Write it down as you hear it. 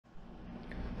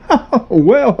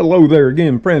Well, hello there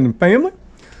again, friend and family.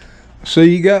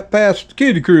 See, you got past the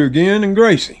kitty crew again and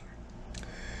Gracie.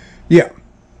 Yeah.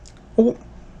 Well,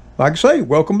 like I say,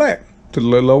 welcome back to the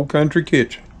little old country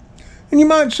kitchen. And you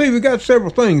might see we got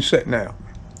several things setting out.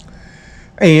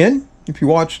 And if you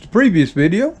watched the previous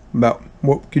video about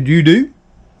what could you do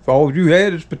if all you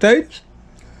had is potatoes,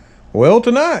 well,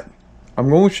 tonight I'm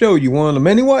going to show you one of the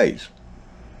many ways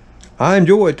I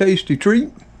enjoy a tasty treat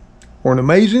or an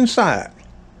amazing side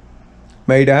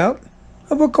made out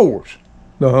of course,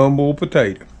 the humble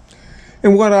potato.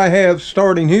 And what I have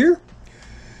starting here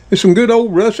is some good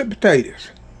old russet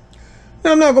potatoes.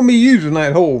 Now, I'm not going to be using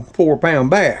that whole 4-pound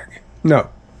bag. No.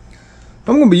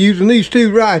 I'm going to be using these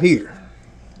two right here.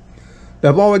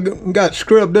 I've already got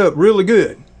scrubbed up really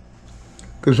good,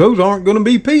 because those aren't going to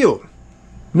be peeled.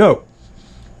 No,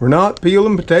 we're not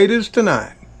peeling potatoes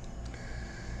tonight.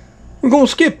 We're going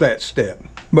to skip that step.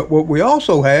 But what we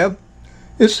also have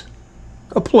is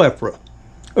a plethora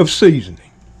of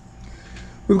seasoning.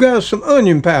 We've got some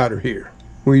onion powder here.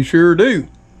 We sure do.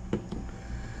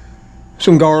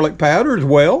 Some garlic powder as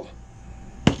well.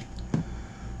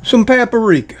 Some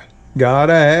paprika.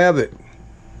 Gotta have it.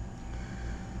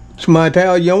 Some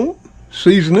Italian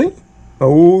seasoning.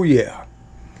 Oh yeah.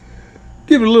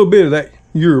 Give it a little bit of that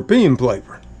European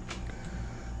flavor.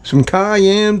 Some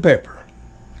cayenne pepper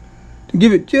to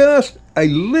give it just a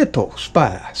little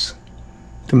spice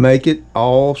to make it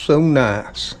all so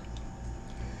nice.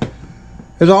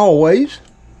 As always,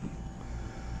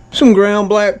 some ground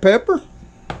black pepper,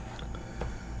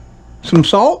 some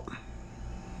salt,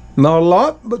 not a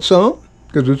lot but some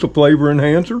because it's a flavor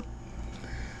enhancer,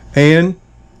 and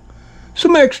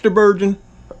some extra virgin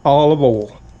olive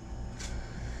oil.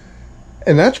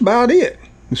 And that's about it.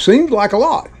 It seems like a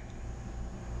lot,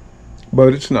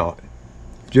 but it's not.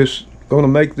 Just going to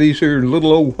make these here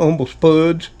little old humble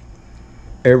spuds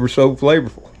ever so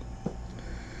flavorful.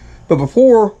 But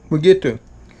before we get to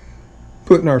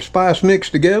putting our spice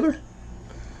mix together,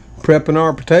 prepping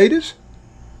our potatoes,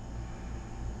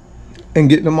 and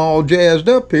getting them all jazzed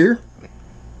up here,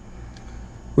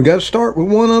 we got to start with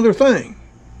one other thing.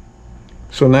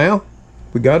 So now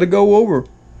we got to go over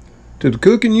to the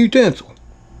cooking utensil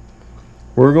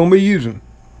we're going to be using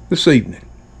this evening.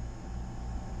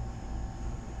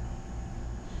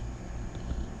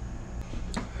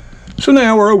 So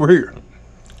now we're over here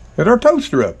at our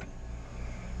toaster oven.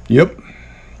 Yep,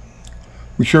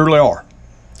 we surely are.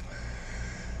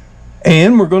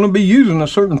 And we're going to be using a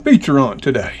certain feature on it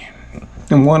today,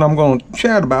 and one I'm going to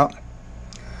chat about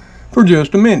for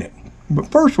just a minute. But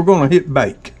first we're going to hit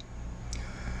bake.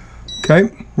 Okay,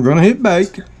 we're going to hit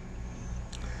bake.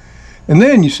 And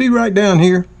then you see right down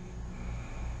here,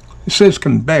 it says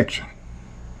convection.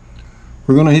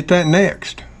 We're going to hit that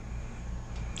next.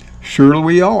 Surely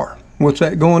we are. What's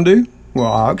that going to do?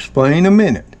 Well, I'll explain in a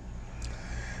minute.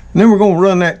 And then we're going to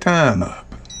run that time up,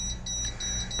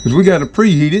 because we got to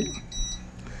preheat it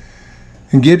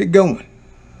and get it going.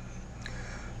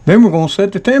 Then we're going to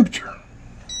set the temperature.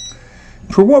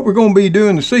 For what we're going to be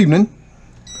doing this evening,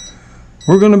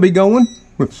 we're going to be going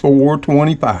with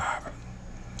 425.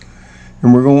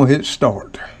 And we're going to hit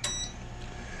start.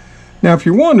 Now, if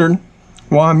you're wondering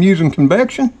why I'm using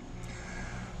convection,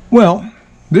 well,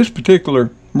 this particular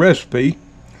recipe,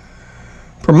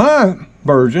 for my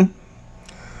version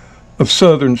of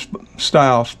Southern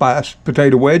style spiced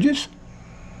potato wedges,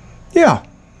 yeah,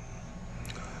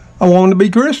 I want them to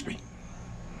be crispy.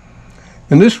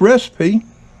 And this recipe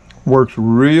works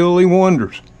really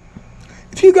wonders.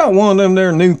 If you got one of them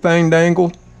there new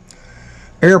fandangled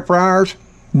air fryers,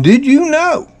 did you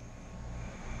know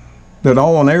that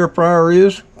all an air fryer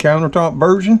is, countertop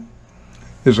version,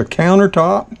 is a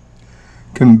countertop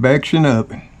convection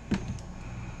oven?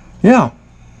 Yeah,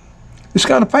 it's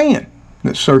got a fan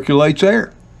that circulates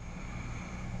air.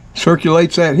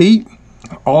 Circulates that heat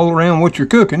all around what you're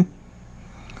cooking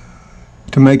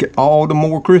to make it all the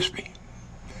more crispy.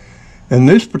 And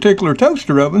this particular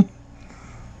toaster oven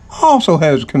also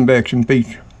has a convection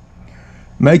feature,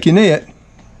 making it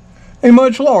a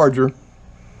much larger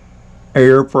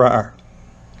air fryer.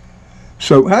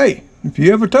 So hey, if you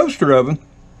have a toaster oven,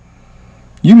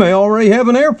 you may already have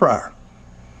an air fryer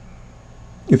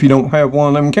if you don't have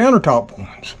one of them countertop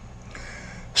ones.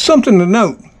 Something to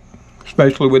note,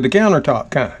 especially with the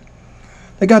countertop kind.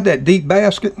 They got that deep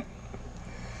basket,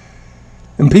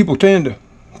 and people tend to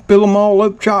fill them all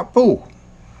up chock full,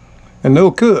 and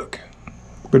they'll cook.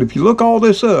 But if you look all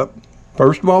this up,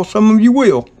 first of all, some of you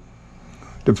will,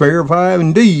 to verify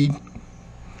indeed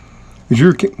is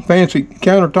your fancy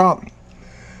countertop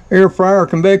air fryer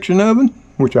convection oven,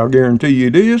 which I'll guarantee you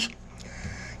it is,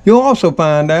 you'll also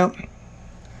find out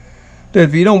that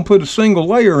if you don't put a single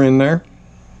layer in there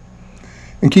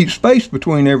and keep space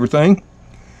between everything,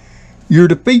 you're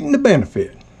defeating the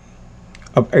benefit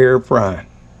of air frying,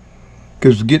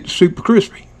 because it gets super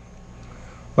crispy.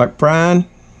 Like frying,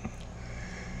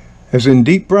 as in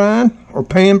deep frying or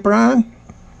pan frying,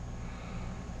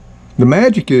 the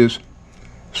magic is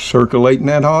circulating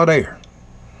that hot air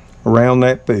around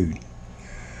that food.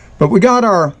 But we got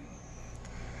our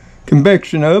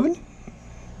convection oven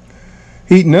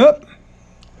heating up,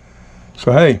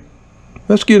 so hey,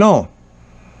 let's get on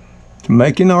to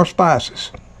making our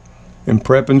spices and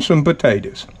prepping some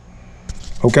potatoes.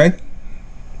 Okay?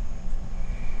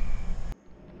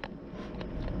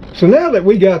 So now that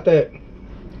we got that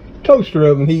toaster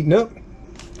oven heating up,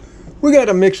 we got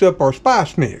to mix up our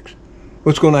spice mix,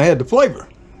 what's going to add the flavor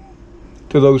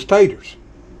to those taters.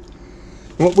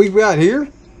 What we've got here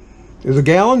is a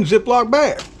gallon Ziploc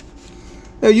bag.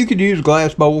 Now you could use a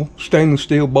glass bowl, stainless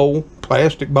steel bowl,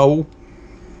 plastic bowl,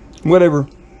 whatever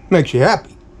makes you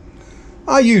happy.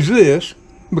 I use this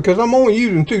because I'm only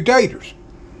using 2 taters,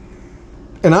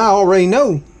 and I already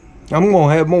know I'm going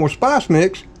to have more spice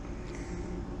mix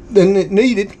than it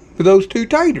needed for those 2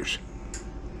 taters.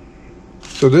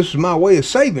 So this is my way of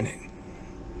saving it.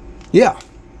 Yeah,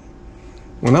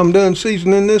 when I'm done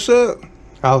seasoning this up,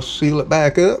 I'll seal it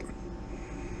back up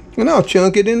and I'll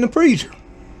chunk it in the freezer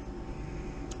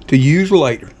to use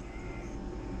later,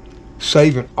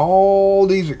 saving all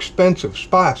these expensive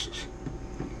spices.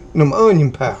 And my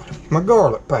onion powder, my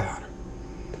garlic powder,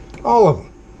 all of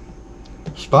them.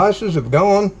 Spices have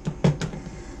gone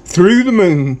through the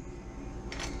moon.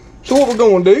 So what we're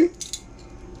going to do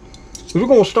is we're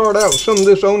going to start out with some of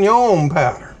this onion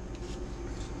powder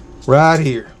right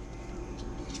here.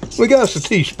 We got us a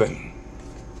teaspoon.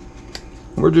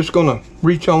 We're just going to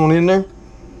reach on in there.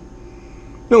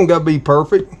 Don't got to be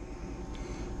perfect.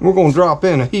 We're going to drop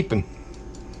in a heaping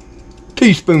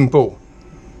teaspoonful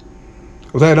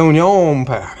of that onion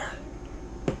powder.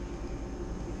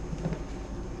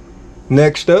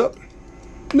 Next up,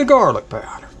 the garlic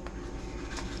powder.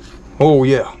 Oh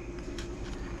yeah,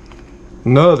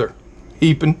 another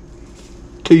heaping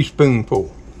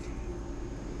teaspoonful.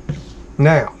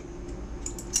 Now,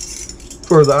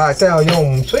 for the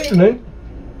Italian seasoning,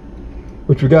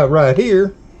 which we got right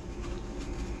here,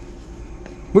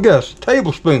 we got a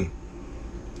tablespoon,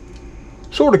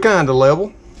 sort of kind of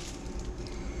level.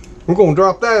 We're going to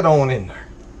drop that on in there.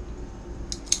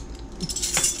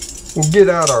 We'll get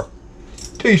out our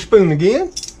teaspoon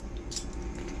again,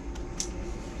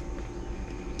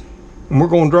 and we're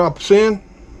going to drop us in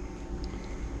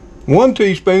 1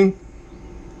 teaspoon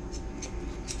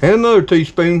and another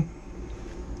teaspoon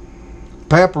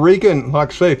paprika. And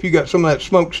like I say, if you got some of that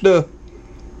smoked stuff,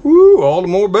 woo, all the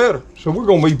more better. So we're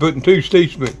going to be putting 2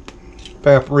 teaspoons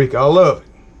paprika. I love it.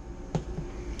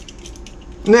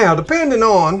 Now, depending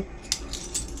on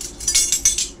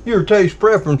your taste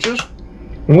preferences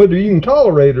and whether you can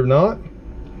tolerate it or not,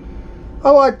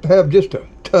 I like to have just a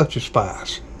touch of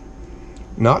spice,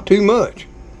 not too much.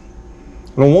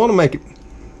 I don't want to make it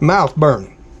mouth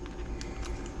burning,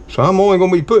 so I'm only going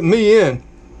to be putting me in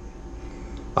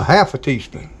a half a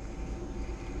teaspoon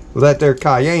of that there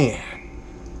cayenne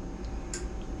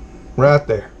right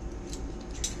there.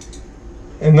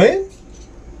 And then,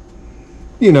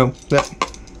 you know, that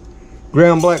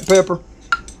ground black pepper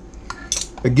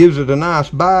that gives it a nice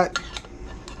bite,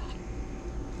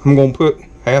 I'm going to put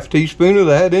half a teaspoon of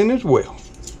that in as well.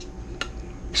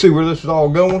 See where this is all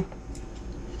going?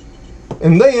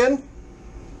 And then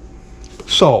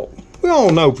salt. We all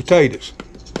know potatoes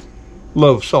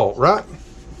love salt, right?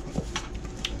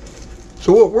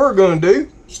 So what we're going to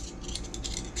do is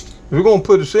we're going to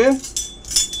put us in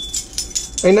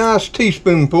a nice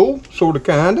teaspoonful, sort of,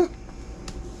 kind of.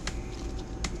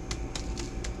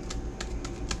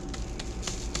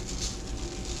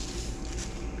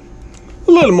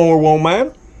 A little more won't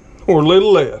matter, or a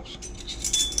little less.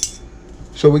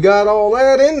 So we got all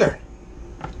that in there.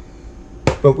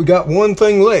 But we got one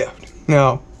thing left.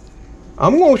 Now,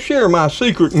 I'm going to share my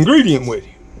secret ingredient with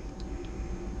you.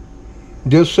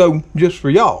 Just for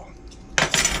y'all.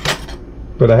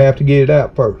 But I have to get it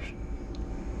out first,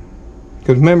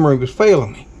 because memory was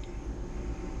failing me.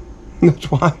 That's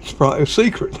why it's probably a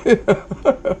secret.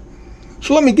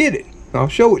 So let me get it. I'll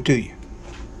show it to you.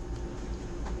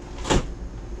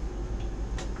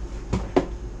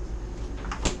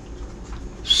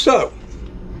 So,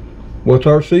 what's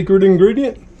our secret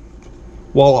ingredient?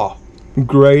 Voila,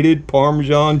 grated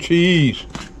Parmesan cheese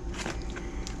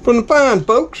from the fine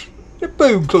folks at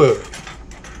Food Club.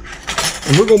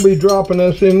 And we're going to be dropping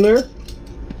us in there.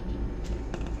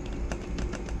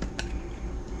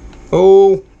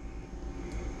 Oh,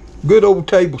 good old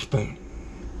tablespoon.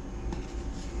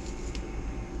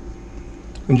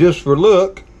 And just for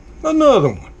luck, another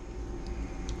one.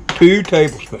 2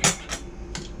 tablespoons.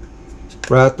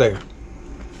 Right there.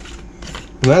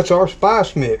 And that's our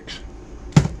spice mix.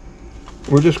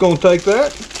 We're just going to take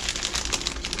that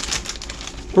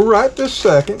for right this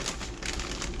second.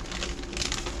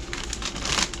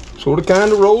 Sort of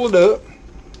kind of roll it up.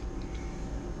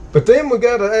 But then we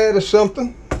got to add us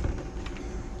something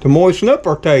to moisten up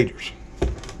our taters.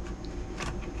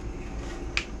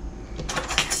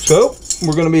 So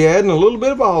we're going to be adding a little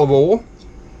bit of olive oil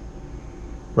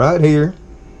right here.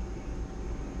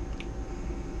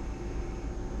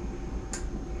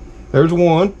 There's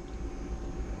 1.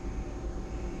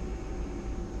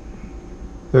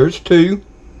 There's 2.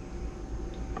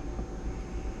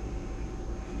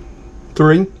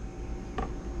 3.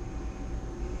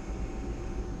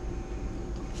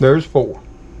 There's 4.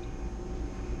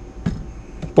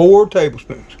 4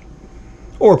 tablespoons.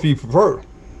 Or if you prefer,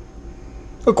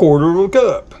 1/4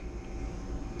 cup.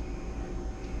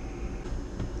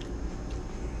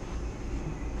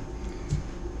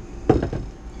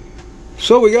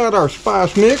 So we got our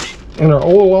spice mix and our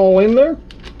oil all in there.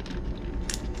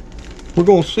 We're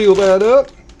going to seal that up,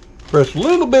 press a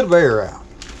little bit of air out.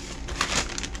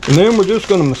 And then we're just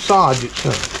going to massage it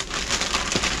some.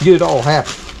 Get it all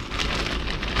happy.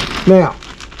 Now,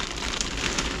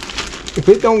 if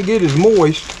it don't get as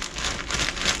moist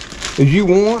as you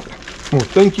want or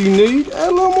think you need, add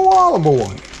a little more olive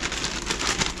oil in it.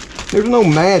 There's no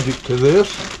magic to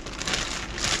this.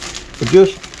 But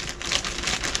just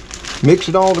mix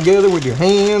it all together with your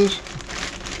hands.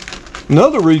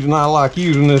 Another reason I like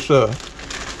using this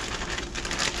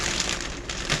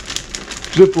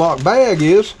Ziploc bag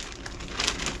is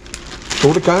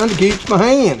sort of kind of keeps my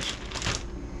hands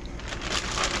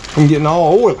from getting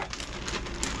all oily.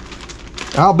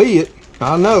 Albeit,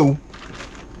 I know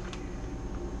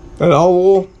that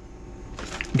oil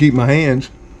keep my hands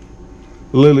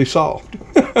lily soft.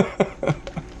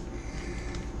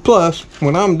 Plus,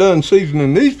 when I'm done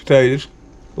seasoning these potatoes,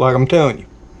 like I'm telling you,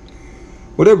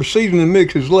 whatever seasoning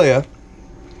mix is left,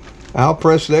 I'll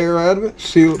press the air out of it,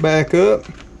 seal it back up,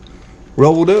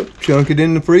 roll it up, chunk it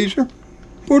in the freezer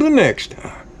for the next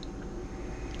time.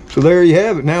 So there you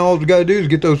have it. Now all you gotta do is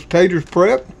get those potatoes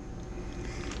prepped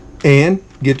and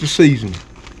get the seasoning.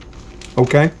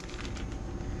 Okay?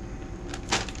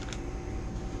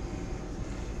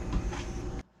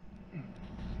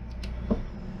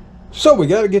 So we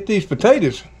got to get these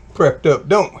potatoes prepped up,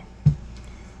 don't we?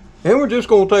 And we're just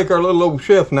going to take our little old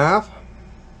chef knife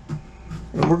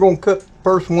and we're going to cut the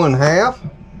first one in half.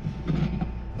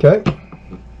 Okay?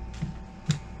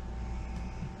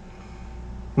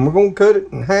 And we're going to cut it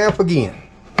in half again.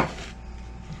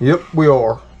 Yep, we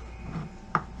are.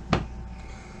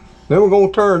 Then we're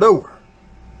going to turn it over.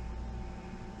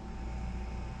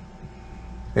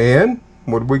 And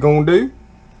what are we going to do?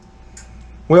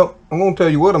 Well, I'm going to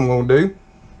tell you what I'm going to do.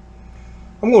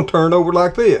 I'm going to turn it over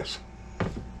like this.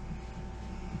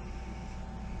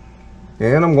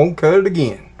 And I'm going to cut it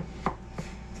again.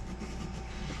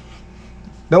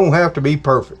 Don't have to be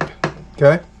perfect.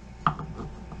 Okay?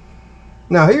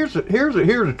 Now here's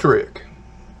a trick.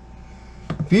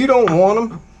 If you don't want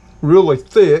them really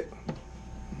thick,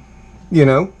 you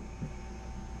know,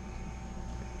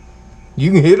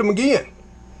 you can hit them again.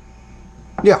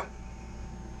 Yeah.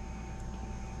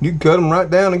 You can cut them right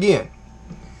down again.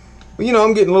 But you know,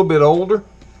 I'm getting a little bit older.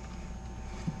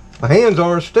 My hands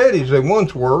aren't as steady as they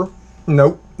once were.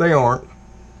 Nope, they aren't.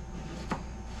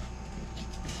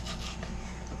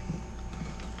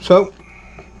 So,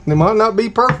 they might not be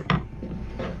perfect.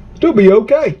 Still be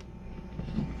okay.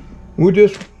 We'll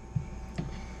just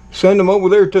send them over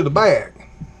there to the bag.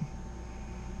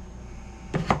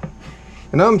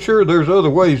 And I'm sure there's other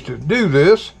ways to do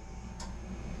this.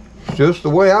 It's just the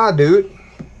way I do it.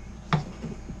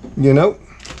 You know,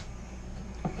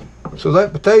 so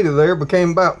that potato there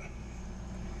became about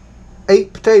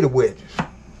 8 potato wedges.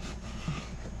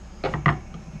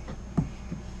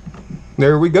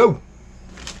 There we go.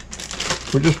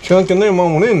 We're just chunking them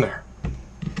on in there.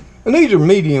 And these are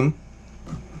medium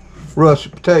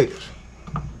russet potatoes.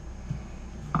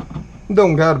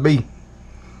 Don't gotta be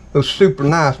those super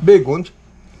nice big ones.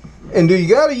 And do you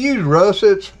gotta use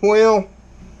russets? Well,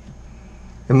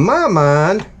 in my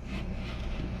mind,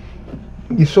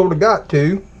 you sort of got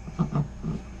to,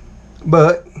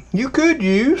 but you could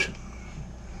use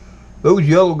those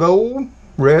yellow gold,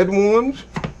 red ones,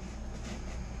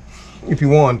 if you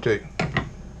want to.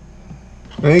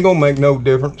 It ain't gonna make no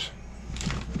difference,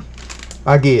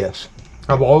 I guess.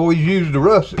 I've always used the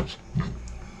russets,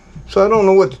 so I don't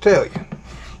know what to tell you.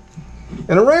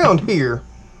 And around here,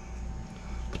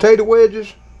 potato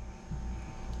wedges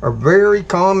are very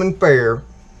common fare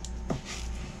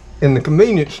in the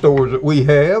convenience stores that we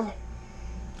have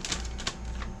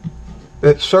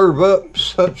that serve up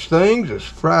such things as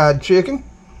fried chicken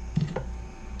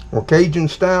or Cajun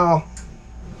style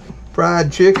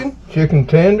fried chicken, chicken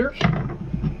tenders,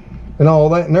 and all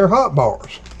that in their hot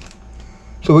bars.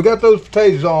 So we got those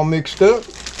potatoes all mixed up,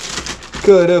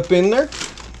 cut up in there.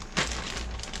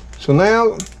 So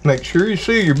now make sure you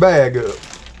seal your bag up.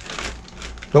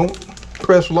 Don't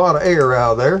press a lot of air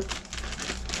out of there.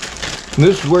 And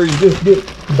this is where you just get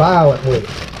violent with it.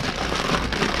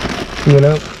 You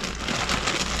know,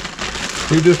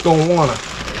 you're just gonna wanna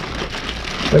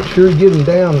make sure you get them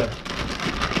down there.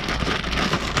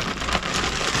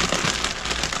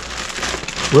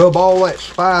 Rub all that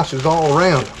spices all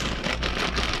around them.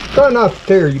 Try not to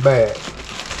tear your bag.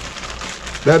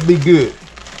 That'd be good.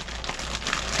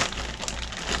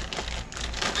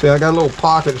 See, I got a little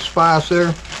pocket of spice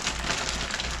there.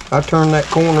 I turn that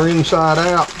corner inside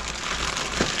out.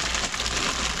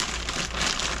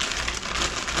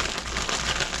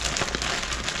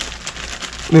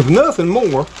 And if nothing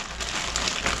more,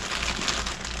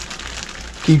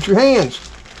 keep your hands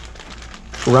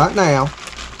right now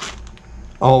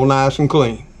all nice and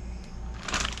clean.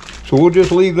 So we'll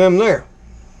just leave them there.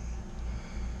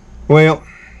 Well,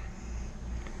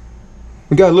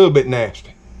 we got a little bit nasty.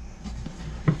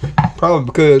 Probably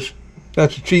because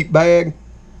that's a cheap bag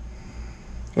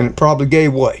and it probably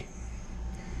gave way.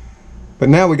 But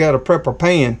now we got to prep our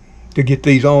pan to get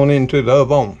these on into the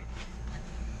oven.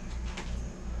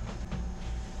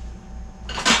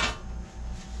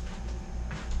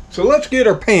 So let's get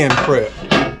our pan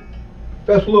prepped.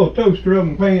 That's a little toaster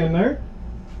oven pan there.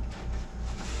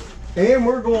 And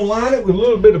we're going to line it with a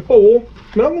little bit of foil.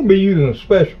 Now I'm going to be using a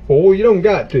special foil. You don't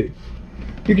got to.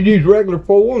 You could use regular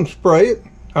foil and spray it,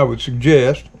 I would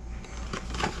suggest.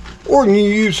 Or you can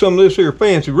use some of this here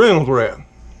fancy Reynolds wrap.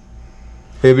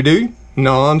 Heavy duty,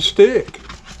 non-stick.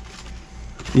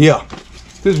 Yeah,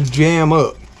 this is jam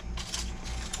up.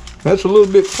 That's a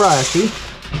little bit pricey,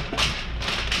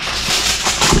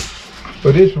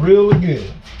 but it's really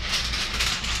good.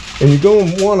 And you're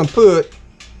going to want to put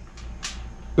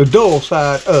the dull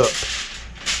side up,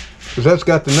 because that's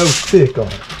got the no stick on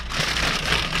it.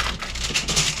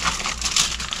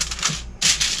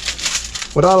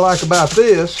 What I like about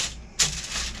this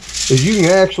is you can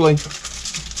actually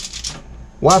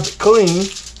wipe it clean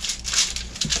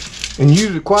and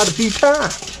use it quite a few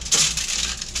times.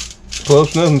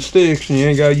 Plus nothing sticks and you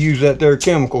ain't got to use that there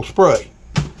chemical spray.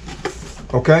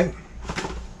 Okay?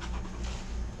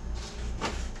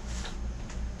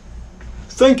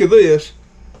 Think of this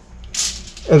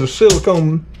as a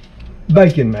silicone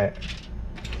baking mat.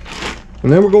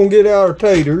 And then we're going to get out our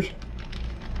taters.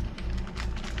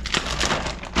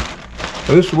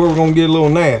 This is where we're going to get a little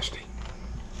nasty.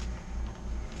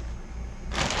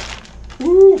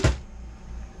 Woo!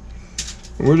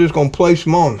 And we're just going to place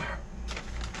them on there.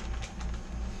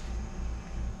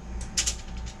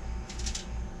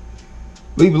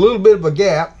 Leave a little bit of a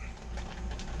gap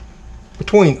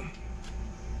between them.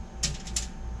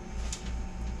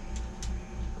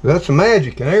 That's the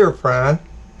magic in air frying,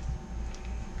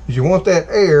 is you want that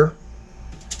air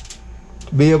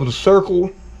to be able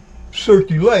to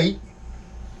circulate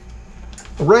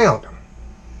around them.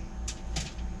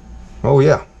 Oh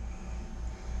yeah,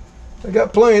 they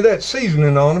got plenty of that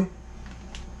seasoning on them.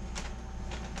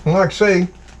 And like I say,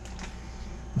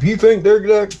 if you think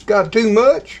they're got too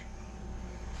much,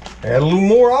 add a little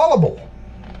more olive oil.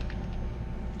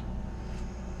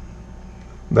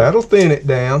 That'll thin it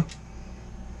down.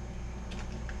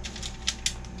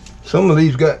 Some of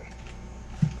these got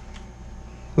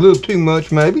a little too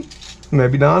much, maybe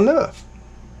not enough.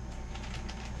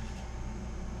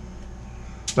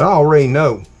 But I already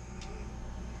know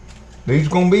these are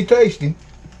going to be tasty.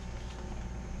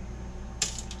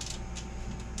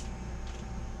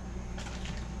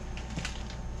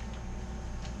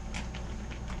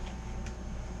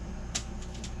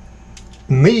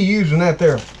 Me using that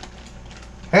there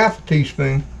half a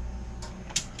teaspoon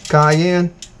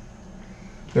cayenne,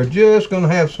 they're just going to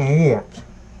have some warmth.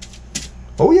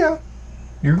 Oh yeah,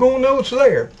 you're going to know it's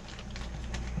there.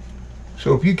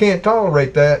 So if you can't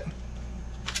tolerate that,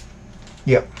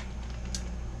 yep,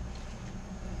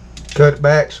 cut it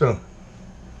back some.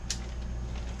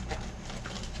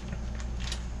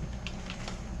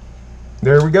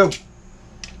 There we go.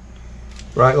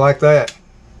 Right like that.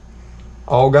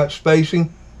 All got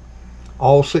spacing,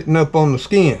 all sitting up on the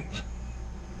skins,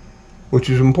 which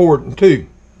is important too.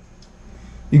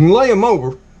 You can lay them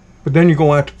over, but then you're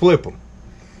going to have to flip them.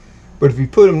 But if you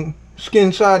put them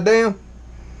skin side down,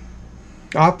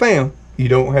 I found you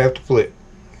don't have to flip.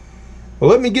 Well,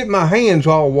 let me get my hands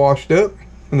all washed up,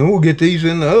 and then we'll get these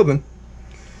in the oven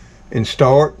and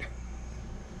start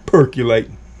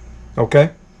percolating.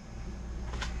 Okay?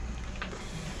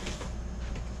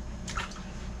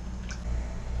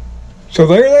 So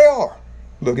there they are,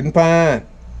 looking fine,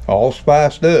 all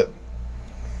spiced up.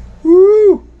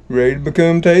 Woo! Ready to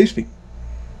become tasty,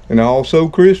 and also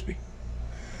crispy.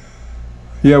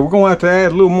 Yeah, we're gonna have to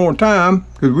add a little more time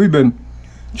because we've been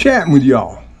chatting with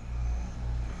y'all.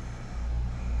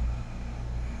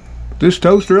 This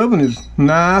toaster oven is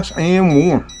nice and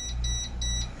warm,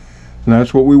 and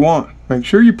that's what we want. Make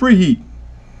sure you preheat.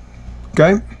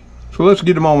 Okay, so let's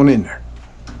get them on in there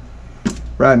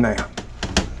right now.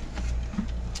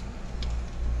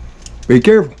 Be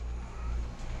careful,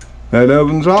 that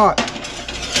oven's hot.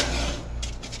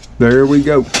 There we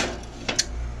go.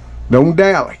 Don't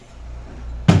dally.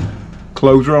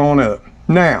 Close her on up.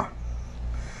 Now,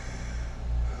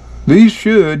 these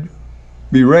should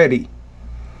be ready,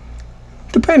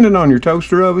 depending on your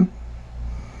toaster oven,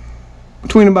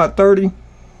 between about 30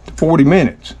 to 40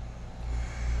 minutes.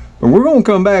 But we're going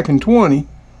to come back in 20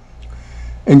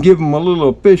 and give them a little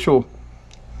official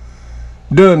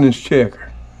doneness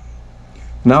checker.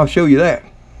 And I'll show you that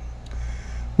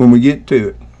when we get to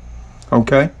it.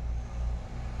 Okay?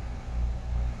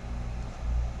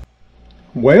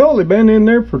 Well, they've been in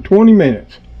there for 20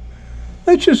 minutes.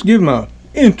 Let's just give them an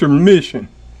intermission.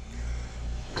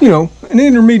 You know, an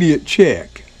intermediate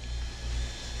check.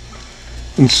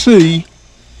 And see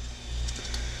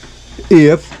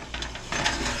if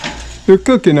they're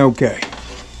cooking okay.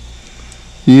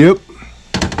 Yep.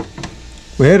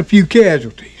 We had a few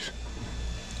casualties.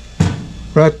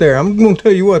 Right there. I'm going to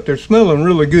tell you what, they're smelling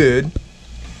really good.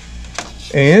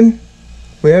 And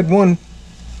we had one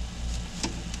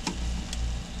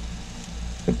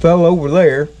that fell over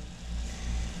there.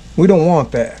 We don't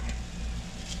want that.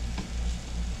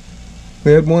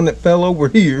 We had one that fell over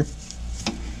here.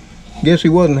 Guess he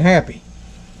wasn't happy.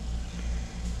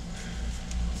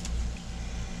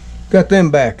 Got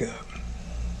them back up.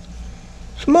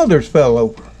 Some others fell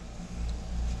over.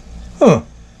 Huh.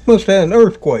 Must have had an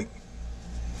earthquake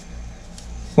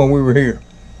when we were here.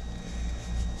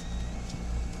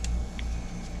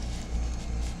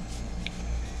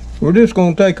 We're just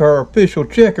going to take our official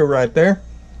checker right there,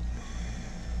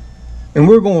 and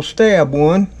we're going to stab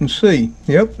one and see.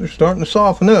 Yep, they're starting to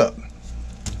soften up.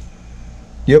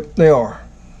 Yep, they are.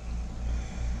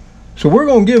 So we're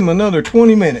going to give them another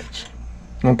 20 minutes.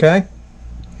 Okay?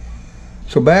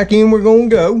 So back in we're going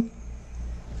to go.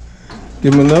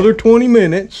 Give them another 20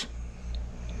 minutes.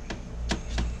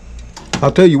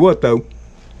 I'll tell you what though,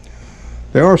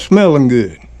 they are smelling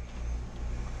good.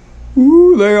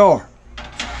 Ooh, they are.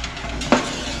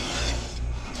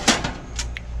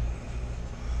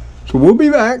 So we'll be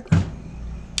back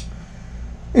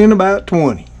in about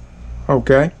 20,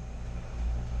 okay?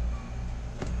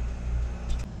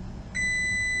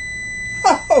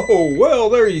 Oh, well,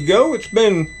 there you go. It's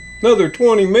been another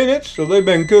 20 minutes, so they've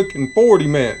been cooking 40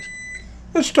 minutes.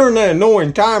 Let's turn that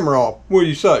annoying timer off. What do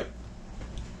you say?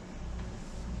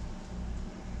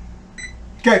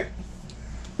 Okay,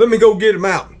 let me go get them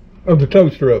out of the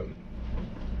toaster oven.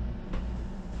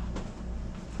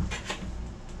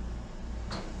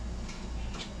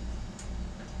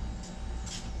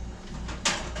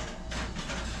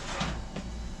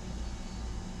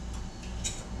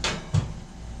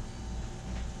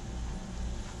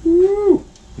 Woo!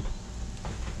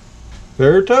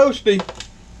 They're toasty.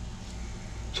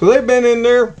 So they've been in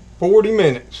there 40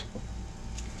 minutes.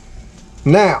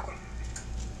 Now,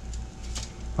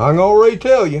 I can already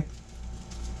tell you,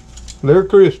 they're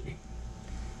crispy.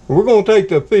 We're going to take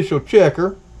the official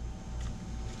checker.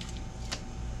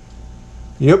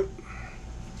 Yep.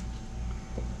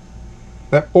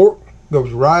 That pork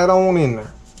goes right on in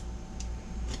there.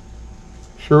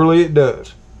 Surely it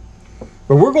does.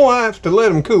 But we're going to have to let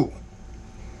them cool.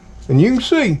 And you can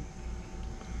see,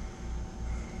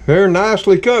 they're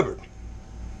nicely covered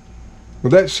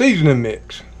with that seasoning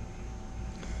mix.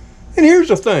 And here's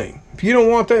the thing. If you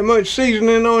don't want that much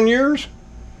seasoning on yours,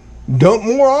 dump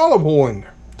more olive oil in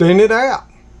there. Thin it out.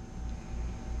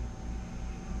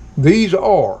 These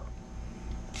are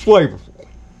flavorful.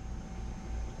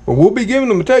 But we'll be giving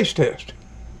them a taste test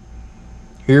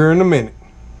here in a minute.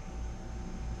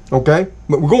 Okay?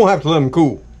 But we're going to have to let them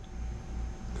cool,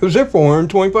 because they're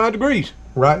 425 degrees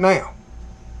right now.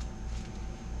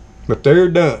 But they're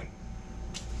done.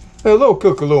 Now, they'll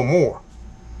cook a little more,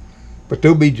 but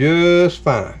they'll be just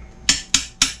fine.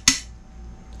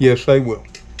 Yes, they will.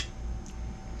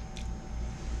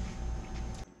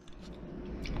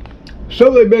 So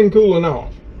they've been cooling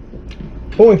off.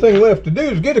 Only thing left to do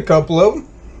is get a couple of them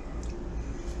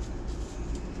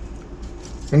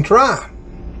and try.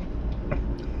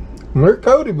 And they're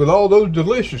coated with all those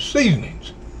delicious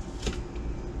seasonings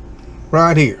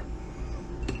right here.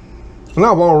 And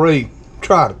I've already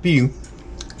tried a few,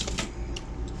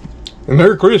 and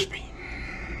they're crispy,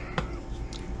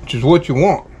 which is what you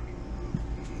want.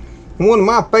 And one of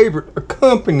my favorite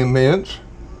accompaniments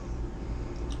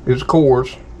is, of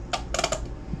course,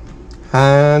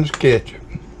 Heinz ketchup.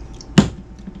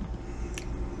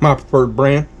 My preferred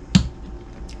brand.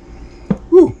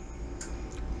 Woo.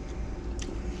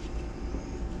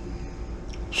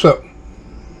 So,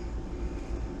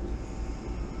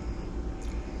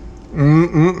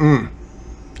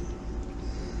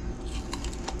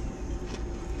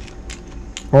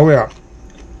 oh yeah.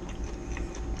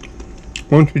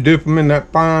 Once you dip them in that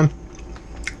fine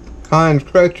Heinz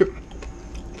ketchup,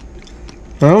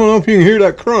 I don't know if you can hear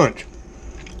that crunch,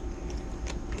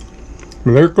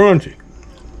 but they're crunchy.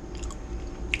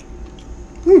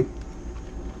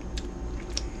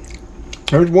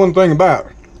 There's one thing about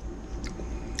it.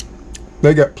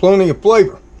 They got plenty of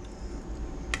flavor.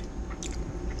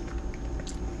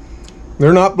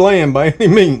 They're not bland by any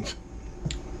means.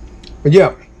 But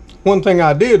yeah, one thing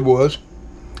I did was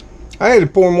I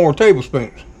added 4 more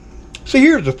tablespoons. See,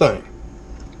 here's the thing.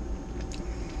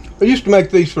 I used to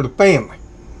make these for the family.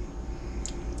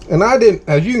 And I didn't,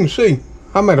 as you can see,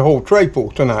 I made a whole tray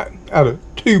full tonight out of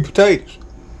 2 potatoes.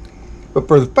 But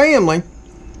for the family,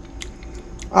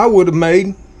 I would have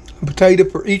made a potato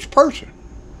for each person.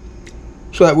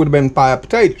 So that would have been 5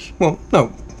 potatoes. Well, no,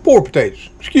 4 potatoes,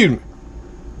 excuse me.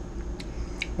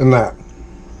 And that.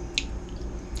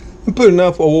 And put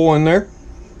enough oil in there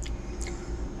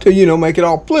to, you know, make it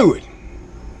all fluid.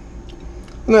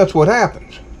 And that's what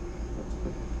happens.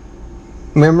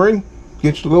 Memory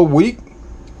gets a little weak.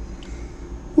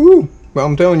 Woo, but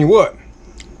I'm telling you what,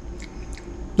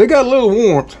 they got a little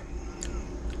warmth.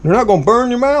 They're not going to burn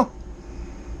your mouth,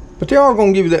 but they are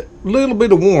going to give you that little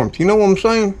bit of warmth. You know what I'm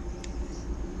saying?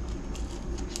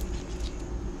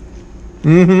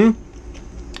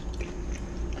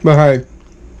 But hey,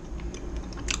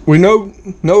 we know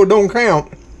it don't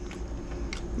count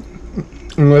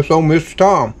unless old Mr.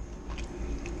 Tom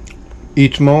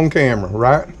eats them on camera,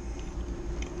 right?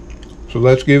 So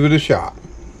let's give it a shot.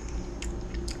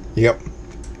 Yep.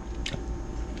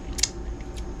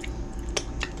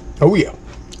 Oh yeah.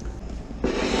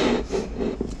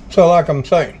 So like I'm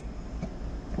saying,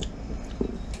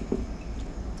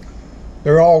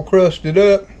 they're all crusted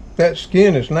up. That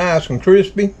skin is nice and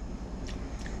crispy.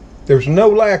 There's no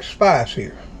lack of spice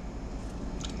here.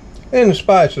 And the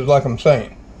spices, like I'm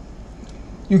saying,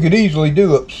 you could easily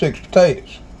do up to 6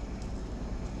 potatoes.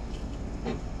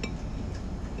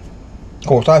 Of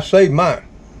course, I saved mine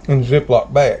in a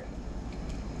Ziploc bag.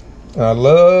 And I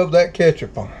love that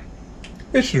ketchup on it.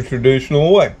 It's the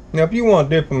traditional way. Now, if you want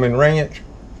to dip them in ranch,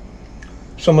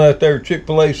 some of that there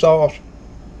Chick-fil-A sauce,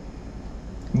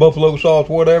 buffalo sauce,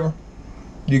 whatever,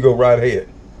 you go right ahead.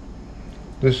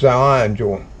 This is how I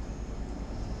enjoy them.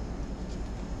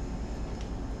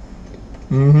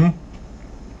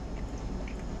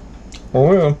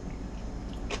 Oh yeah.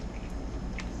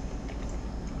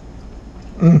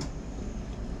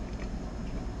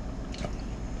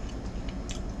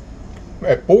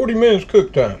 At 40 minutes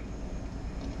cook time,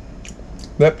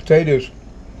 that potato's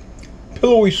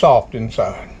pillowy soft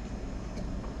inside.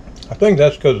 I think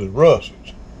that's because it's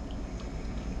russets.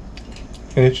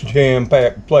 And it's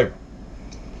jam-packed with flavor.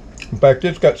 In fact,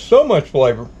 it's got so much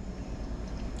flavor,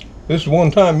 this is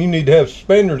one time you need to have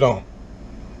suspenders on,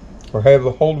 or have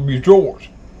a hold of your drawers,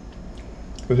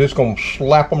 because it's going to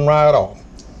slap them right off.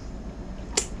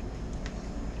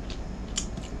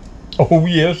 Oh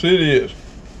yes, it is.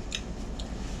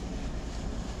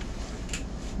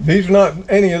 These are not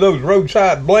any of those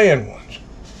roadside bland ones.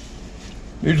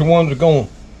 These are ones that are going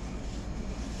to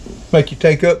make you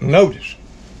take up and notice.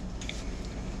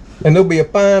 And there'll be a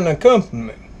fine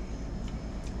accompaniment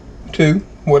to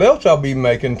what else I'll be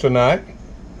making tonight.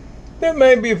 That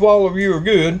maybe if all of you are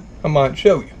good, I might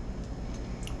show you.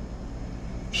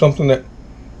 Something that,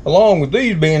 along with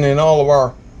these being in all of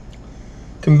our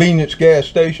convenience gas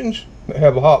stations that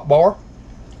have a hot bar,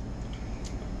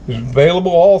 is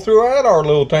available all throughout our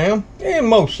little town and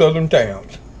most southern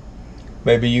towns.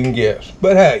 Maybe you can guess.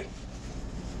 But hey,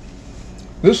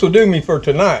 this will do me for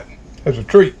tonight as a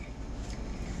treat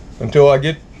until I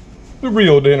get the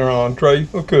real dinner entree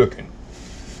of cooking.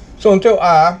 So until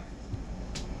I,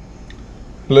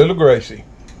 little Gracie,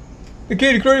 the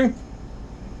kitty crew,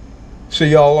 see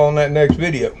y'all on that next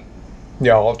video.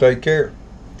 Y'all take care.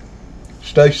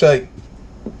 Stay safe.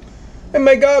 And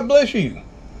may God bless you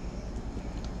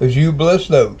as you bless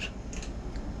those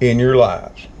in your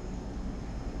lives.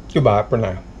 Goodbye for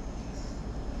now.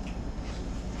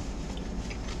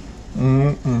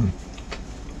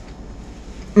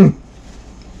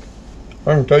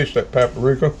 I can taste that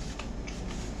paprika.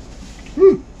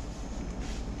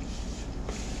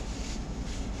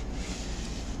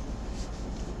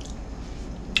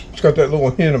 It's got that little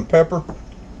hint of pepper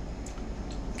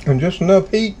and just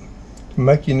enough heat to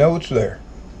make you know it's there.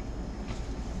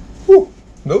 Whew,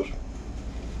 those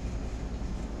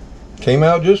came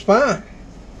out just fine.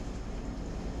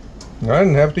 I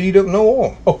didn't have to eat up no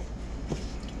oil. Oh,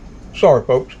 sorry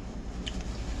folks.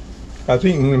 I was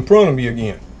eating in front of you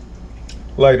again.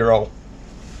 Later on.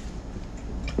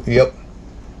 Yep.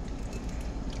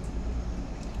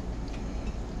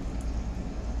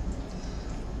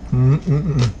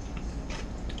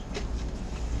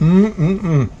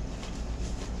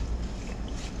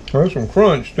 There's some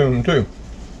crunch to them too.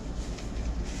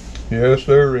 Yes,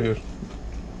 there is.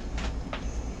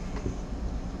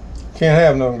 Can't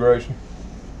have none, Gracie.